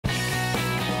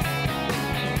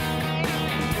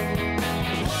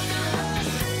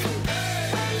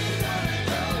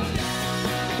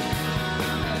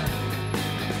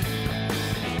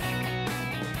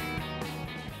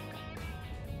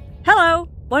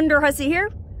Wonderhussy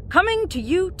here, coming to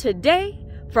you today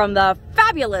from the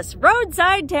fabulous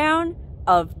roadside town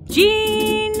of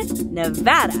Jean,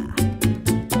 Nevada.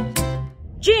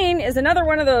 Jean is another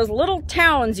one of those little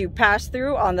towns you pass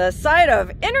through on the side of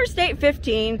Interstate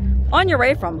 15 on your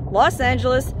way from Los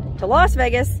Angeles to Las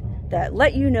Vegas that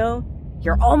let you know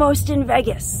you're almost in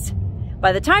Vegas.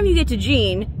 By the time you get to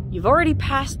Jean, you've already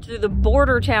passed through the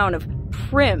border town of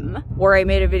Prim, where I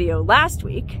made a video last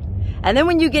week. And then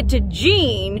when you get to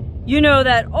Jean, you know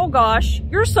that, oh gosh,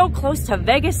 you're so close to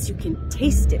Vegas, you can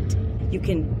taste it. You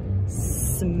can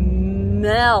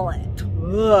smell it.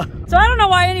 Ugh. So I don't know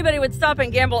why anybody would stop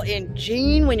and gamble in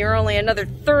Jean when you're only another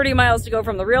 30 miles to go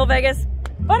from the real Vegas.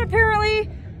 But apparently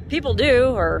people do,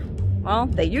 or well,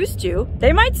 they used to.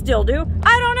 They might still do.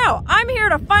 I don't know. I'm here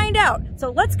to find out.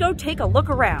 So let's go take a look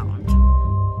around.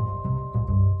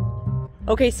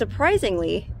 Okay,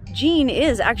 surprisingly, Jean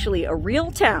is actually a real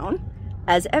town,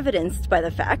 as evidenced by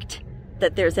the fact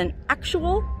that there's an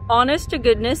actual,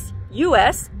 honest-to-goodness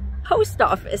U.S. post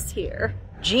office here.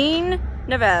 Jean,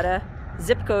 Nevada,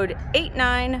 zip code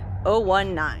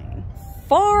 89019.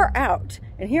 Far out.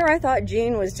 And here I thought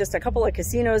Jean was just a couple of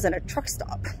casinos and a truck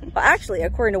stop. But actually,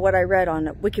 according to what I read on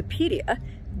Wikipedia,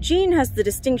 Jean has the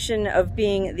distinction of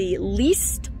being the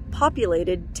least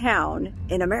populated town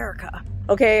in America.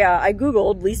 Okay, I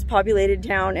Googled least populated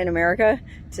town in America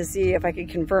to see if I could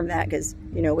confirm that because,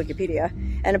 you know, Wikipedia.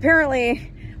 And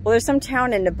apparently, well, there's some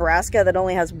town in Nebraska that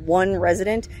only has one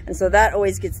resident, and so that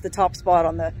always gets the top spot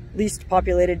on the least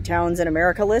populated towns in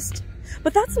America list.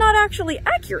 But that's not actually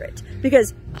accurate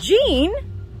because Jean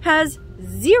has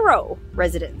 0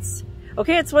 residents.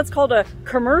 Okay, it's what's called a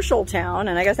commercial town,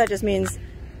 and I guess that just means,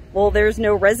 well, there's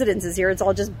no residences here. It's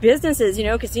all just businesses, you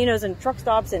know, casinos and truck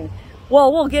stops, and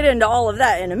well, we'll get into all of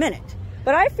that in a minute.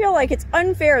 But I feel like it's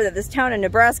unfair that this town in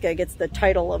Nebraska gets the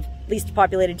title of least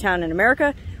populated town in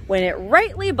America when it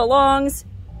rightly belongs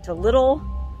to little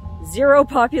 0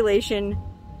 population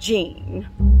Jean.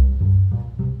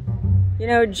 You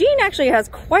know, Jean actually has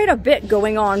quite a bit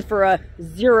going on for a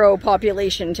 0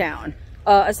 population town.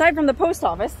 Aside from the post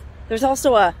office, there's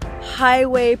also a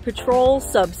highway patrol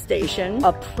substation,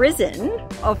 a prison,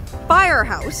 a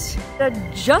firehouse, a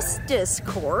justice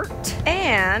court,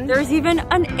 and there's even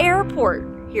an airport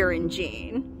here in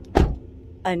Jean.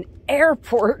 An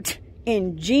airport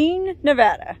in Jean,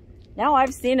 Nevada. Now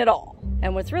I've seen it all.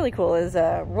 And what's really cool is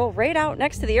right out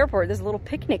next to the airport, there's a little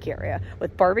picnic area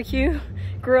with barbecue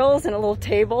grills and a little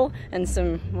table and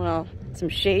some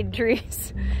shade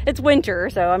trees. It's winter,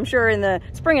 so I'm sure in the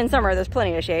spring and summer there's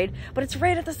plenty of shade, but it's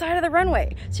right at the side of the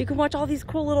runway, so you can watch all these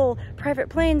cool little private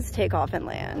planes take off and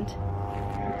land.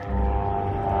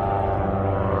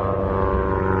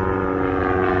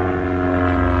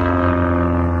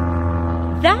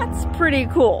 That's pretty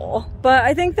cool, but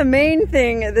I think the main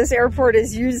thing this airport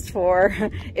is used for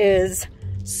is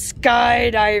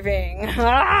skydiving.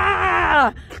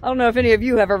 Ah! I don't know if any of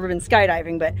you have ever been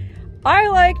skydiving, but I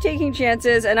like taking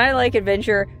chances and I like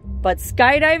adventure, but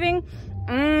skydiving,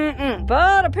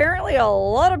 But apparently a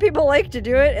lot of people like to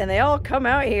do it and they all come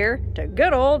out here to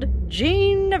good old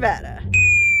Jean, Nevada.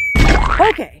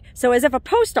 Okay, so as if a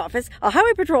post office, a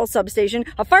highway patrol substation,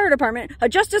 a fire department, a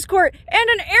justice court, and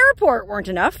an airport weren't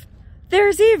enough,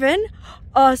 there's even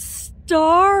a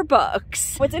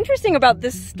Starbucks. What's interesting about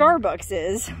this Starbucks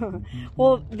is,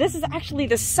 well, this is actually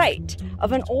the site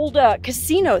of an old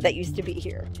casino that used to be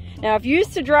here. Now, if you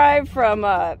used to drive from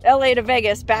LA to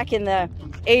Vegas back in the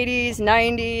 80s,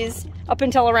 90s, up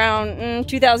until around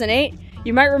 2008,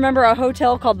 you might remember a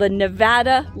hotel called the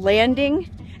Nevada Landing,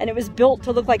 and it was built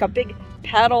to look like a big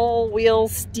paddle wheel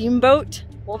steamboat.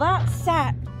 Well, that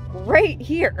sat right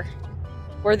here,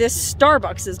 where this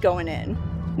Starbucks is going in.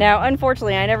 Now,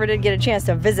 unfortunately, I never did get a chance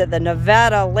to visit the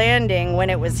Nevada Landing when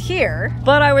it was here,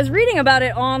 but I was reading about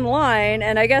it online,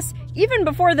 and I guess even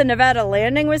before the Nevada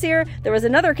Landing was here, there was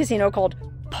another casino called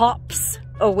Pop's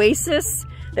Oasis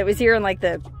that was here in like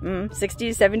the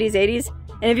 60s, 70s, 80s.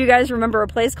 And if you guys remember a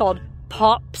place called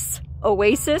Pop's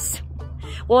Oasis,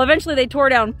 well, eventually they tore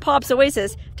down Pop's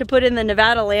Oasis to put in the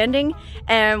Nevada Landing,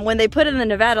 and when they put in the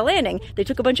Nevada Landing, they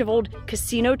took a bunch of old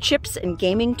casino chips and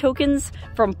gaming tokens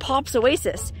from Pop's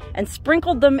Oasis and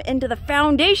sprinkled them into the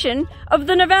foundation of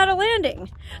the Nevada Landing.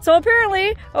 So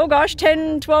apparently, oh gosh,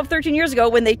 10, 12, 13 years ago,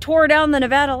 when they tore down the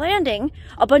Nevada Landing,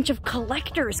 a bunch of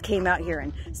collectors came out here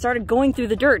and started going through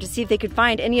the dirt to see if they could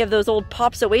find any of those old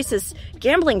Pop's Oasis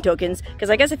gambling tokens, because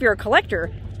I guess if you're a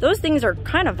collector, those things are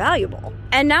kind of valuable.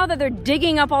 And now that they're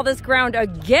digging up all this ground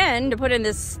again to put in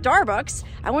this Starbucks,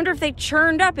 I wonder if they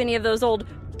churned up any of those old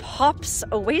Pop's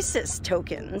Oasis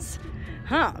tokens.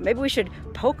 Huh, maybe we should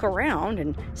poke around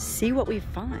and see what we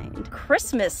find.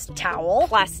 Christmas towel,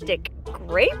 plastic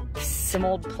grapes, some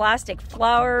old plastic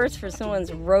flowers for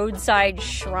someone's roadside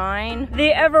shrine,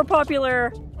 the ever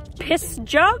popular piss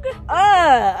jug.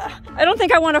 I don't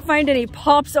think I want to find any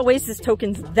Pops Oasis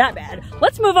tokens that bad.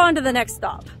 Let's move on to the next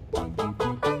stop.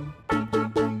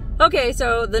 Okay,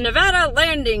 so the Nevada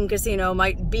Landing Casino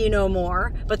might be no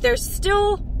more, but there's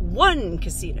still one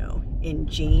casino in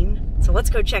Jean. So let's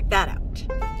go check that out.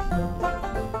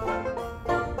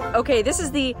 Okay, this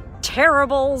is the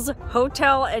Terrible's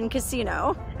Hotel and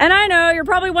Casino. And I know you're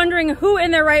probably wondering who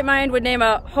in their right mind would name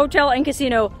a hotel and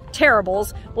casino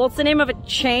Terrible's. Well, it's the name of a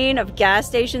chain of gas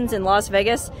stations in Las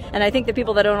Vegas. And I think the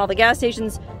people that own all the gas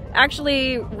stations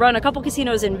actually run a couple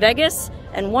casinos in Vegas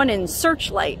and one in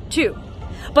Searchlight too.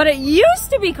 But it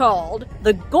used to be called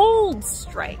the Gold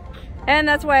Strike. And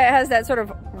that's why it has that sort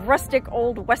of rustic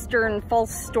old Western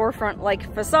false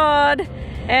storefront-like facade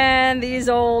and these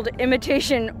old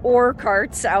imitation ore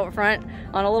carts out front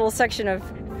on a little section of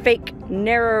fake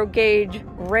narrow gauge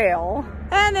rail.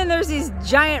 And then there's these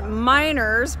giant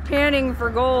miners panning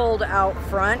for gold out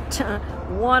front,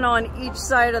 one on each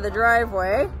side of the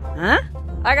driveway. Huh?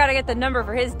 I gotta get the number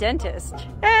for his dentist.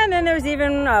 And then there's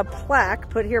even a plaque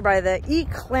put here by the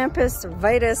Eclampus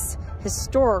Vitus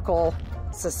Historical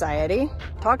Society,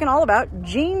 talking all about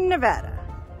Jean, Nevada.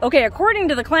 Okay, according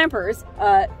to the Clampers,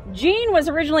 Jean was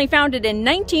originally founded in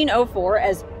 1904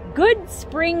 as Good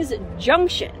Springs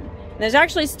Junction. And there's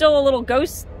actually still a little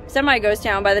semi-ghost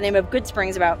town by the name of Good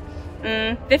Springs about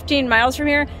 15 miles from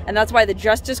here, and that's why the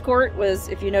Justice Court was,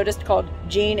 if you noticed, called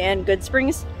Jean and Good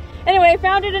Springs. Anyway,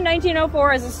 founded in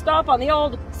 1904 as a stop on the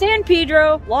old San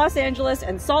Pedro, Los Angeles,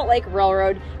 and Salt Lake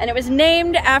Railroad, and it was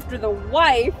named after the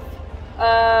wife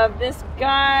of this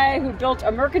guy who built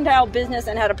a mercantile business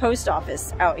and had a post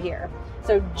office out here.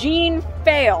 So Jean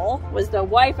Fail was the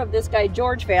wife of this guy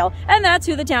George Fail, and that's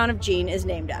who the town of Jean is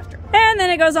named after. And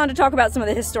then it goes on to talk about some of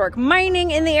the historic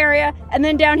mining in the area, and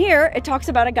then down here it talks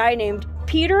about a guy named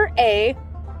Peter A.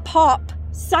 Pop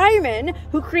Simon,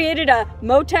 who created a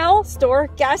motel, store,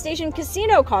 gas station,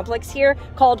 casino complex here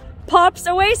called Pop's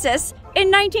Oasis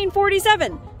in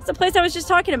 1947. It's the place I was just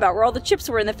talking about, where all the chips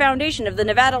were in the foundation of the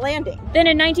Nevada Landing. Then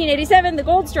in 1987, the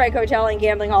Gold Strike Hotel and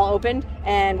Gambling Hall opened,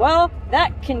 and well,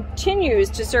 that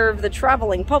continues to serve the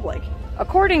traveling public,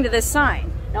 according to this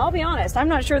sign. Now, I'll be honest, I'm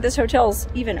not sure this hotel's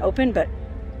even open, but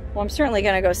well, I'm certainly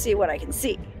gonna go see what I can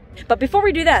see. But before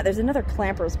we do that, there's another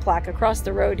Clamper's plaque across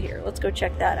the road here. Let's go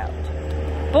check that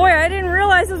out. Boy, I didn't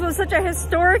realize this was such a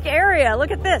historic area.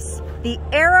 Look at this, the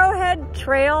Arrowhead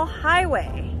Trail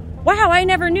Highway. Wow, I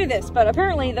never knew this, but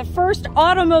apparently the first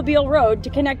automobile road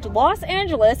to connect Los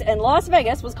Angeles and Las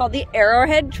Vegas was called the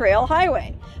Arrowhead Trail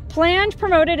Highway. Planned,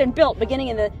 promoted, and built beginning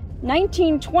in the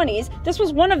 1920s, this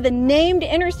was one of the named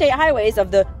interstate highways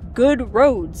of the Good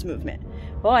Roads movement.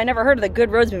 Well, I never heard of the Good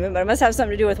Roads movement, but it must have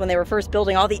something to do with when they were first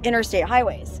building all the interstate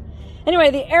highways. Anyway,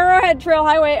 the Arrowhead Trail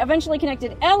Highway eventually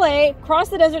connected LA,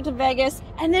 crossed the desert to Vegas,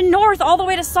 and then north all the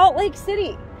way to Salt Lake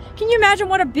City. Can you imagine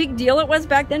what a big deal it was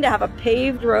back then to have a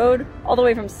paved road all the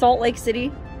way from Salt Lake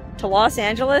City to Los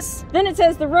Angeles? Then it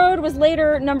says the road was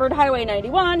later numbered Highway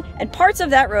 91, and parts of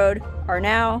that road are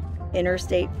now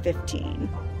Interstate 15.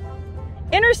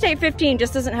 Interstate 15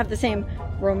 just doesn't have the same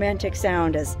romantic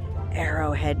sound as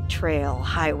Arrowhead Trail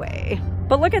Highway.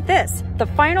 But look at this. The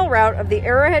final route of the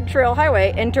Arrowhead Trail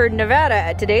Highway entered Nevada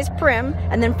at today's Primm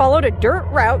and then followed a dirt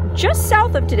route just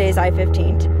south of today's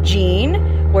I-15 to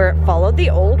Jean, where it followed the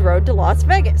old road to Las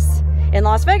Vegas. In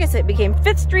Las Vegas, it became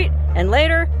 5th Street and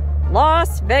later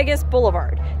Las Vegas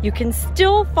Boulevard. You can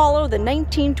still follow the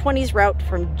 1920s route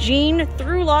from Jean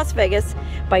through Las Vegas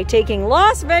by taking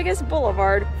Las Vegas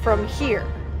Boulevard from here.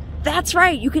 That's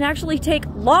right, you can actually take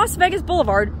Las Vegas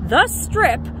Boulevard, the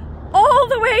Strip, all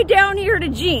the way down here to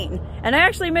Jean. And I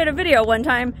actually made a video one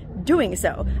time doing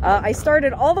so. I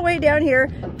started all the way down here.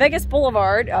 Vegas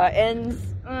Boulevard ends,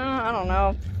 I don't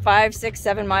know, 5, 6,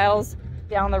 7 miles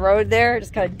down the road there.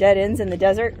 Just kind of dead ends in the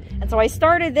desert. And so I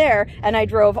started there and I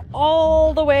drove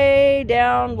all the way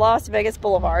down Las Vegas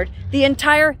Boulevard, the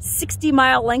entire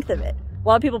 60-mile length of it. A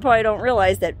lot of people probably don't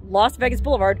realize that Las Vegas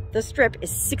Boulevard, the Strip, is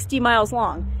 60 miles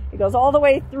long. It goes all the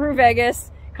way through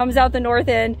Vegas, comes out the north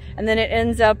end, and then it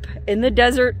ends up in the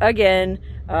desert again.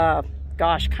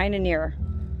 Gosh, kind of near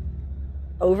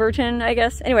Overton, I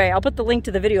guess. Anyway, I'll put the link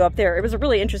to the video up there. It was a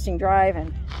really interesting drive,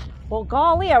 and well,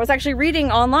 golly, I was actually reading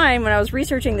online when I was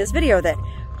researching this video that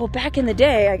Well, back in the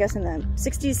day, I guess in the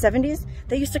 60s, 70s,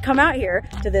 they used to come out here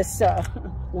to this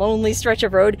lonely stretch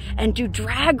of road and do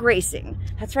drag racing.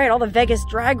 That's right, all the Vegas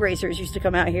drag racers used to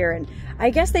come out here, and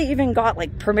I guess they even got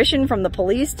like permission from the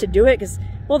police to do it because,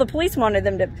 well, the police wanted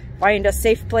them to find a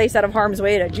safe place out of harm's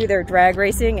way to do their drag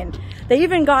racing, and they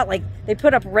even got like, they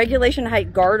put up regulation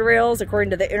height guardrails according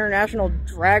to the International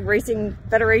Drag Racing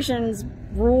Federation's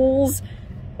rules.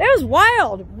 It was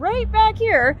wild. Right back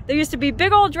here, there used to be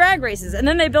big old drag races, and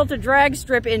then they built a drag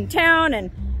strip in town, and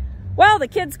well, the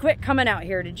kids quit coming out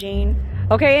here to Gene.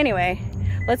 Okay, anyway,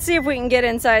 let's see if we can get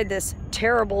inside this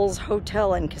Terrible's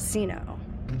Hotel and Casino.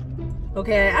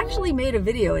 Okay, I actually made a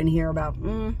video in here about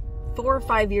 4 or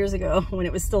 5 years ago when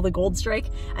it was still the Gold Strike.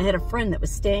 I had a friend that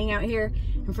was staying out here,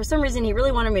 and for some reason he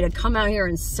really wanted me to come out here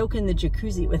and soak in the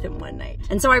jacuzzi with him one night.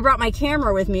 And so I brought my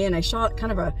camera with me and I shot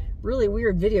kind of a really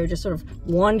weird video, just sort of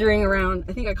wandering around.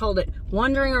 I think I called it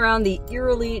Wandering Around the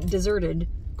Eerily Deserted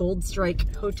Gold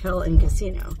Strike Hotel and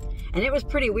Casino. And it was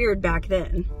pretty weird back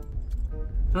then.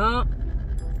 Oh,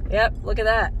 yep, look at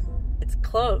that. It's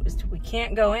closed. We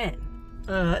can't go in.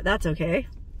 That's okay.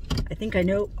 I think I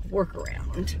know a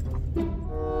workaround.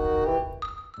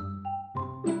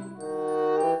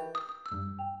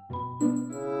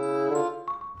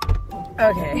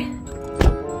 Okay.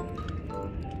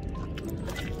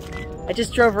 I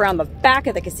just drove around the back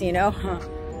of the casino,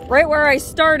 right where I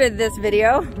started this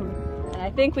video. And I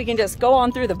think we can just go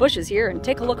on through the bushes here and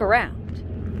take a look around.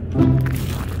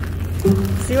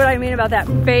 See what I mean about that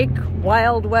fake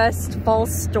Wild West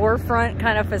false storefront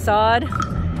kind of facade?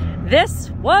 This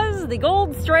was the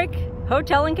Gold Strike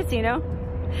Hotel and Casino.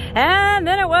 And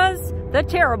then it was the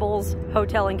Terrible's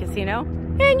Hotel and Casino.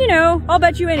 And you know, I'll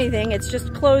bet you anything, it's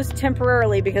just closed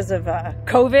temporarily because of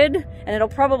COVID, and it'll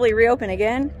probably reopen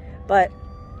again. But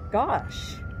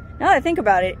gosh, now that I think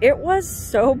about it, it was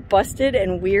so busted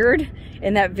and weird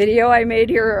in that video I made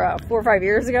here 4 or 5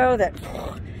 years ago that,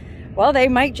 well, they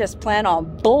might just plan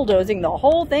on bulldozing the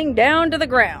whole thing down to the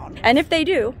ground. And if they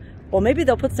do, well, maybe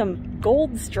they'll put some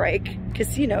Gold Strike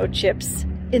casino chips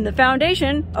in the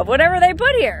foundation of whatever they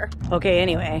put here. Okay,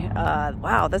 anyway,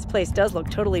 wow, this place does look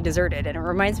totally deserted, and it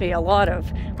reminds me a lot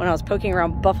of when I was poking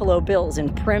around Buffalo Bill's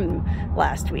in Prim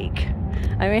last week.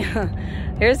 I mean,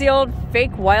 here's the old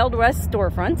fake Wild West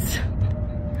storefronts,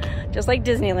 just like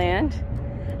Disneyland.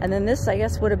 And then this, I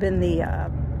guess, would have been the,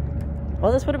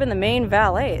 well, this would have been the main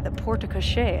valet, the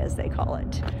porte-cochere, as they call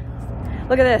it.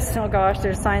 Look at this. Oh gosh,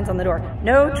 there's signs on the door.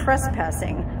 No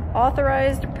trespassing.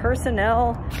 Authorized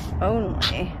personnel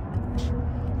only.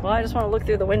 Well, I just want to look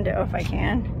through the window if I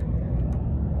can.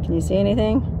 Can you see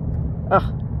anything?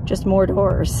 Oh, just more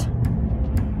doors.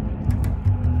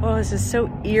 Oh, this is so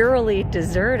eerily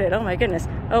deserted. Oh my goodness.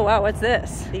 Oh wow, what's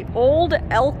this? The old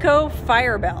Elko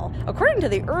fire bell. According to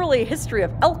the early history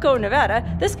of Elko,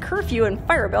 Nevada, this curfew and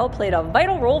fire bell played a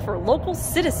vital role for local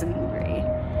citizenry.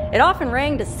 It often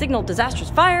rang to signal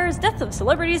disastrous fires, deaths of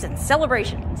celebrities, and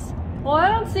celebrations. Well, I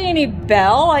don't see any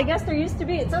bell. I guess there used to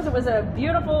be. It says it was a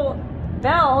beautiful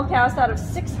bell cast out of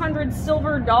 600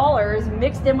 silver dollars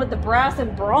mixed in with the brass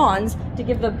and bronze to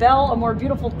give the bell a more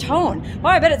beautiful tone.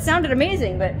 Well, I bet it sounded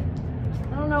amazing, but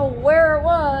I don't know where it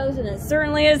was, and it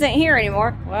certainly isn't here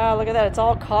anymore. Wow, look at that. It's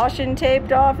all caution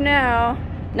taped off now.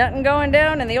 Nothing going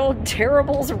down in the old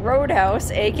Terrible's Roadhouse,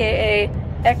 aka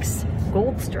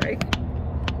ex-Gold Strike.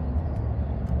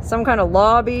 Some kind of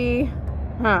lobby.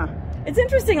 Huh. It's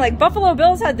interesting, like Buffalo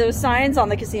Bill's had those signs on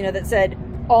the casino that said,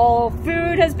 all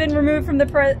food has been removed from the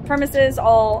premises,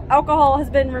 all alcohol has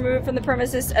been removed from the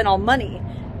premises, and all money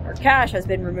or cash has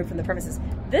been removed from the premises.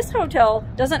 This hotel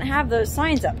doesn't have those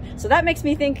signs up. So that makes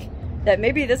me think that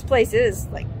maybe this place is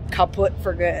like kaput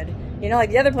for good. You know,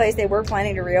 like the other place they were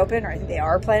planning to reopen, or I think they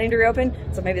are planning to reopen.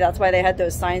 So maybe that's why they had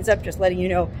those signs up, just letting you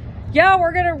know, yeah,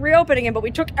 we're gonna reopen again, but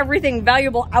we took everything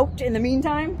valuable out in the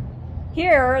meantime.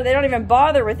 Here, they don't even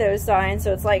bother with those signs,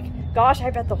 so it's like, gosh,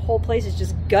 I bet the whole place is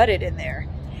just gutted in there.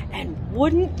 And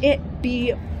wouldn't it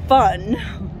be fun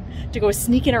to go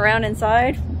sneaking around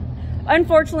inside?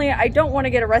 Unfortunately, I don't want to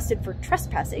get arrested for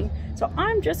trespassing, so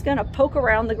I'm just gonna poke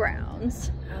around the grounds.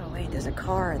 Oh wait, there's a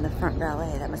car in the front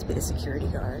valet. That must be the security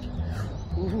guard.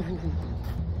 Ooh.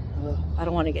 Oh, I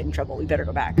don't want to get in trouble. We better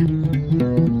go back.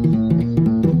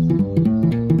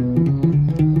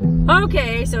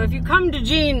 Okay, so if you come to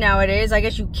Gene nowadays, I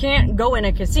guess you can't go in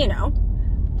a casino,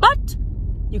 but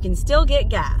you can still get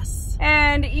gas.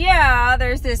 And yeah,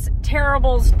 there's this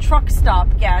Terrible's truck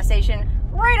stop gas station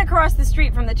right across the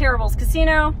street from the Terrible's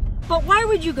casino. But why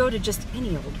would you go to just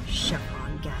any old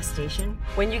Chevron gas station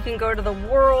when you can go to the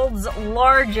world's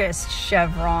largest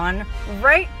Chevron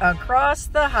right across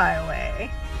the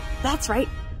highway? That's right,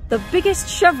 the biggest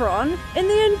Chevron in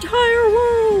the entire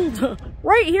world,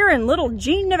 right here in Little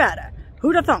Jean, Nevada.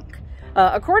 Who'da thunk?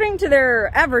 According to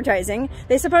their advertising,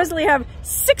 they supposedly have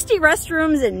 60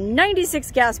 restrooms and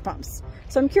 96 gas pumps.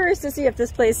 So I'm curious to see if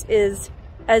this place is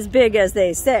as big as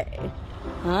they say.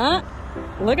 Huh?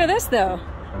 Look at this though.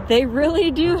 They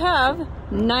really do have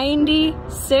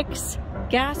 96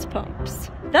 gas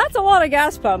pumps. That's a lot of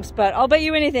gas pumps, but I'll bet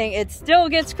you anything, it still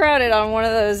gets crowded on one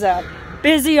of those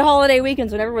busy holiday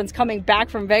weekends when everyone's coming back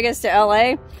from Vegas to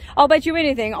LA. I'll bet you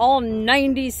anything, all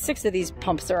 96 of these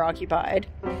pumps are occupied.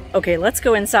 Okay, let's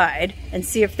go inside and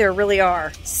see if there really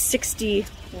are 60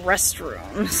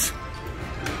 restrooms.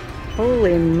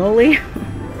 Holy moly.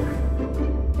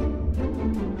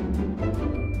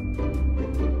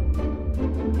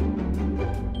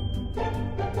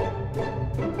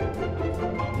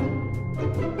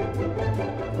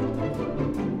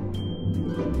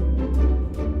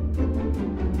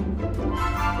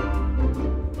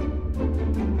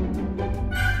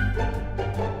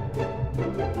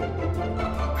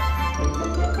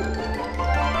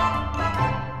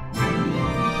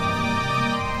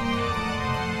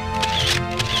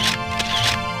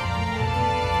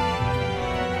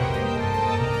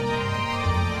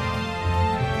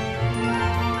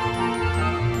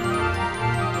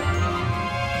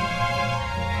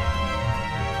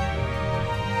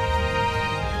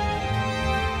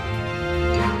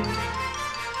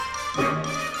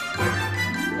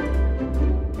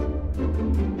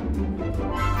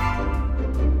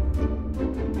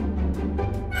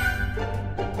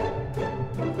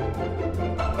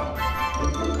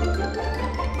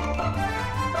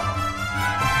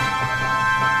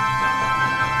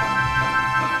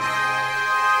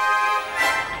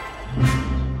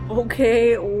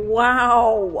 Okay,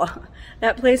 wow.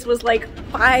 That place was like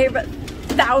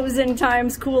 5,000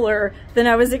 times cooler than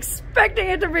I was expecting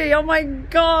it to be. Oh my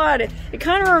God. It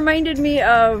kind of reminded me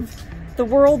of the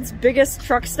world's biggest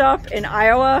truck stop in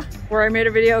Iowa, where I made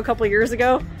a video a couple years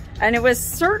ago. And it was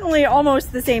certainly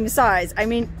almost the same size. I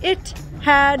mean, it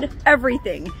had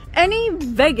everything. Any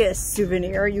Vegas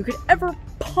souvenir you could ever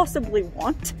possibly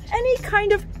want. Any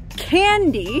kind of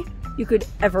candy you could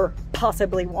ever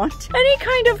possibly want. Any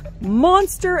kind of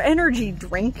Monster energy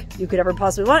drink you could ever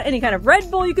possibly want. Any kind of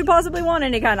Red Bull you could possibly want.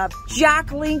 Any kind of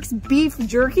Jack Link's beef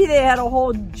jerky. They had a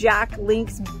whole Jack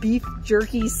Link's beef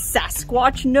jerky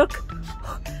Sasquatch nook.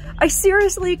 I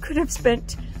seriously could have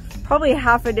spent probably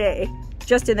half a day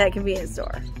just in that convenience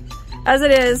store. As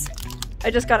it is,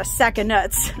 I just got a sack of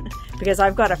nuts because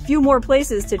I've got a few more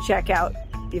places to check out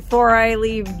before I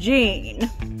leave Jean.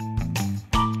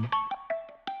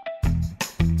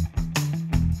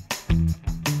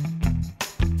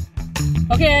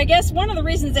 Okay, I guess one of the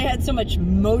reasons they had so much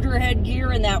Motorhead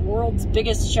gear in that world's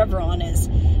biggest Chevron is,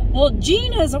 well,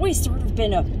 Jean has always sort of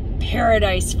been a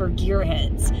paradise for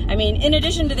gearheads. I mean, in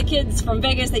addition to the kids from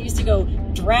Vegas that used to go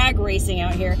drag racing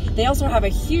out here, they also have a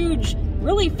huge,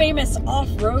 really famous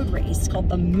off-road race called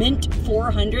the Mint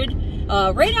 400,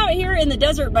 right out here in the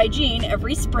desert by Jean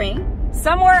every spring,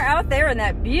 somewhere out there in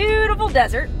that beautiful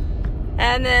desert.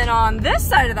 And then on this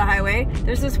side of the highway,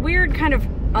 there's this weird kind of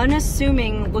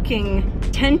unassuming looking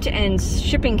tent and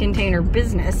shipping container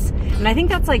business. And I think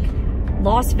that's like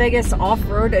Las Vegas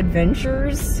Off-Road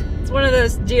Adventures. It's one of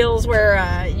those deals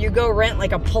where you go rent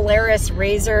like a Polaris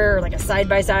RZR or like a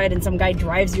side-by-side and some guy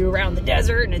drives you around the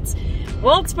desert, and it's,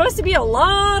 well, it's supposed to be a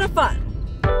lot of fun.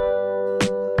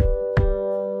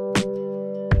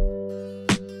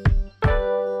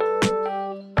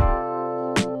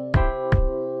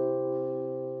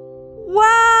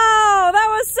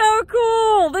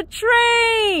 The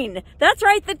train! That's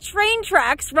right, the train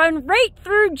tracks run right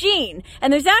through Jean,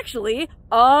 and there's actually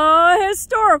a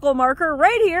historical marker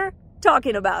right here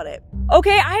talking about it.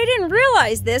 Okay, I didn't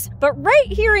realize this, but right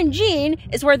here in Jean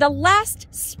is where the last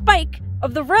spike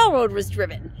of the railroad was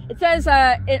driven. It says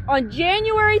on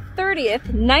January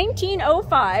 30th,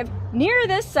 1905, near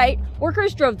this site,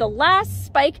 workers drove the last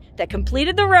spike that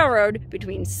completed the railroad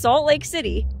between Salt Lake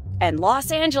City and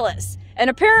Los Angeles. And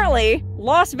apparently,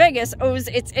 Las Vegas owes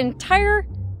its entire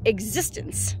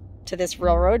existence to this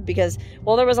railroad because,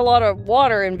 well, there was a lot of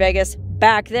water in Vegas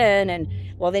back then, and,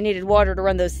 well, they needed water to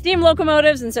run those steam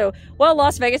locomotives, and so, well,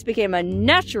 Las Vegas became a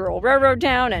natural railroad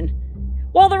town, and,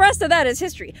 well, the rest of that is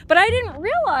history. But I didn't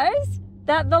realize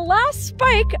that the last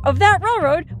spike of that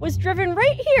railroad was driven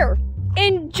right here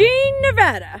in Jean,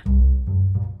 Nevada.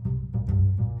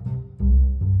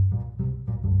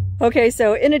 Okay,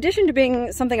 so in addition to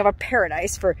being something of a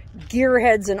paradise for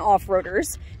gearheads and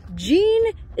off-roaders, Jean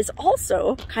is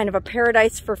also kind of a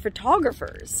paradise for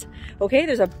photographers. Okay,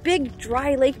 there's a big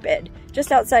dry lake bed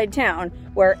just outside town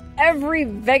where every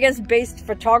Vegas-based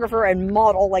photographer and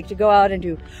model like to go out and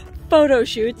do photo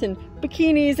shoots in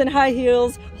bikinis and high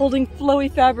heels, holding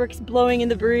flowy fabrics blowing in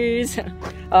the breeze.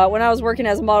 When I was working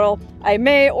as a model, I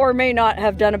may or may not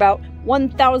have done about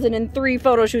 1,003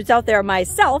 photo shoots out there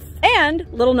myself. And,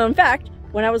 little known fact,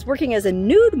 when I was working as a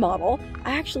nude model,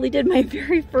 I actually did my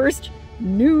very first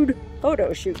nude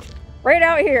photo shoot right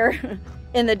out here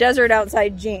in the desert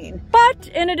outside Jean. But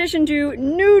in addition to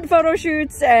nude photo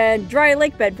shoots and dry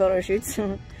lake bed photo shoots,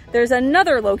 there's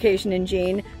another location in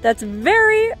Jean that's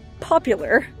very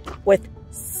popular with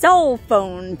cell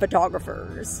phone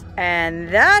photographers. And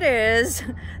that is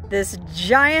this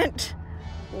giant,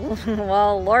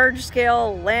 well,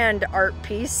 large-scale land art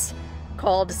piece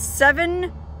called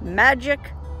 7 Magic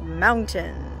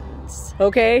Mountains.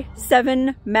 Okay,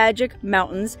 7 Magic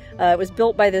Mountains. It was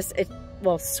built by this,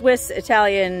 well,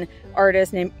 Swiss-Italian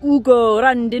artist named Ugo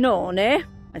Randinone.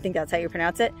 I think that's how you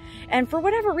pronounce it. And for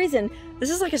whatever reason, this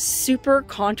is like a super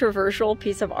controversial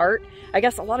piece of art. I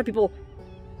guess a lot of people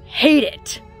hate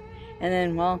it. And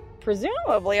then, well,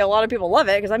 presumably a lot of people love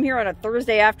it because I'm here on a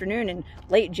Thursday afternoon in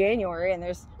late January and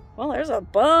there's a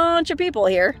bunch of people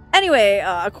here. Anyway,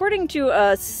 according to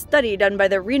a study done by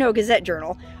the Reno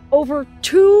Gazette-Journal, over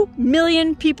 2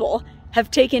 million people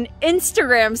have taken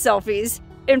Instagram selfies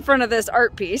in front of this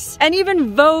art piece. And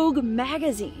even Vogue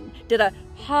magazine did a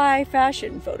high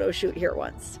fashion photo shoot here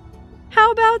once.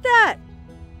 How about that?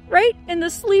 Right in the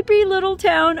sleepy little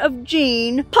town of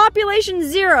Jean. Population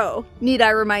 0, need I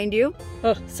remind you.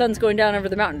 Oh, sun's going down over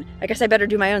the mountain. I guess I better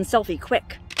do my own selfie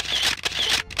quick.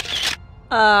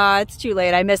 It's too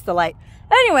late, I missed the light.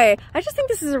 Anyway, I just think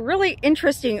this is a really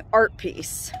interesting art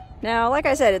piece. Now, like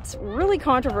I said, it's really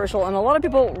controversial and a lot of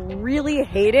people really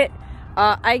hate it.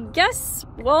 I guess,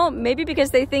 well, maybe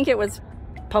because they think it was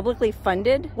publicly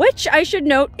funded, which I should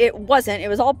note it wasn't. It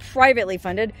was all privately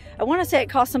funded. I want to say it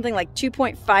cost something like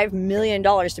 $2.5 million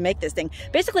to make this thing.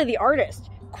 Basically, the artist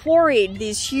quarried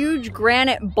these huge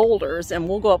granite boulders, and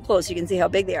we'll go up close so you can see how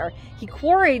big they are. He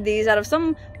quarried these out of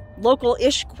some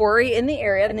local-ish quarry in the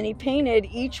area, and then he painted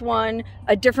each one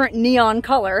a different neon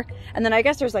color. And then I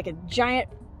guess there's like a giant,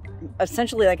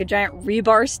 essentially like a giant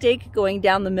rebar stake going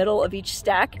down the middle of each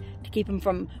stack to keep them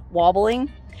from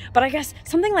wobbling. But I guess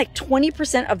something like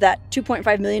 20% of that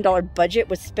 $2.5 million budget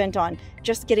was spent on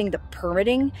just getting the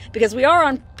permitting, because we are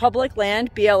on public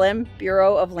land, BLM,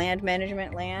 Bureau of Land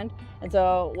Management land. And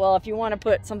so, well, if you want to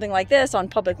put something like this on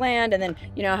public land and then,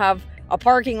 you know, have a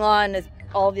parking lot and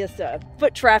all this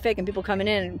foot traffic and people coming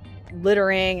in and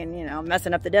littering and, you know,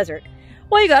 messing up the desert,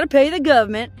 well, you got to pay the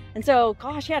government. And so,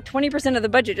 gosh, yeah, 20% of the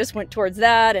budget just went towards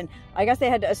that. And I guess they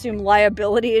had to assume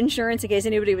liability insurance in case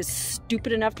anybody was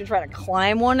stupid enough to try to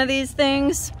climb one of these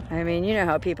things. I mean, you know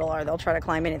how people are. They'll try to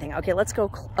climb anything. Okay, let's go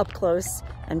up close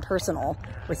and personal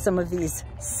with some of these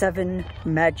 7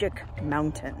 magic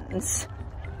mountains.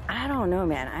 I don't know,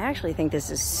 man. I actually think this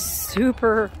is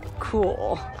super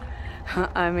cool.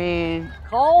 I mean,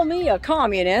 call me a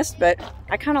communist, but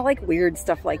I kind of like weird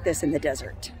stuff like this in the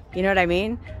desert. You know what I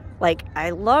mean? Like, I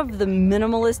love the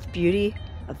minimalist beauty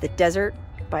of the desert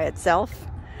by itself,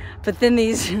 but then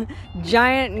these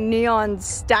giant neon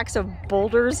stacks of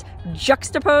boulders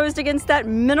juxtaposed against that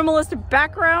minimalist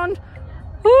background,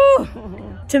 whew,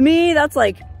 to me, that's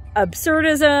like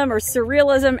absurdism or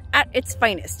surrealism at its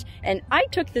finest. And I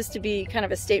took this to be kind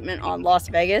of a statement on Las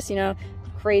Vegas, you know,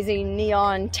 crazy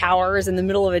neon towers in the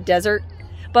middle of a desert.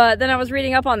 But then I was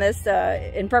reading up on this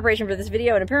in preparation for this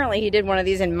video, and apparently he did one of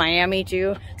these in Miami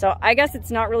too. So I guess it's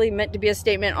not really meant to be a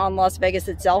statement on Las Vegas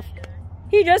itself.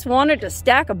 He just wanted to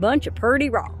stack a bunch of pretty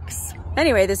rocks.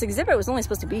 Anyway, this exhibit was only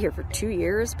supposed to be here for 2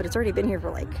 years, but it's already been here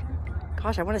for like,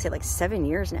 gosh, I want to say like 7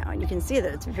 years now. And you can see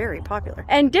that it's very popular.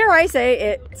 And dare I say,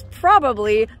 it's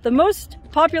probably the most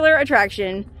popular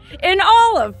attraction in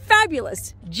all of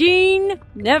fabulous Jean,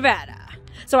 Nevada.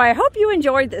 So I hope you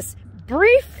enjoyed this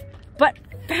brief but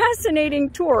fascinating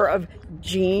tour of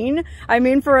Jean. I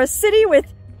mean, for a city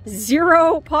with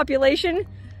 0 population,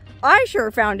 I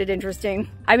sure found it interesting.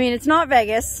 I mean, it's not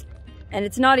Vegas, and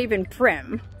it's not even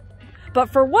prim. But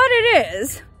for what it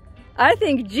is, I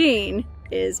think Jean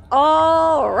is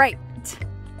all right.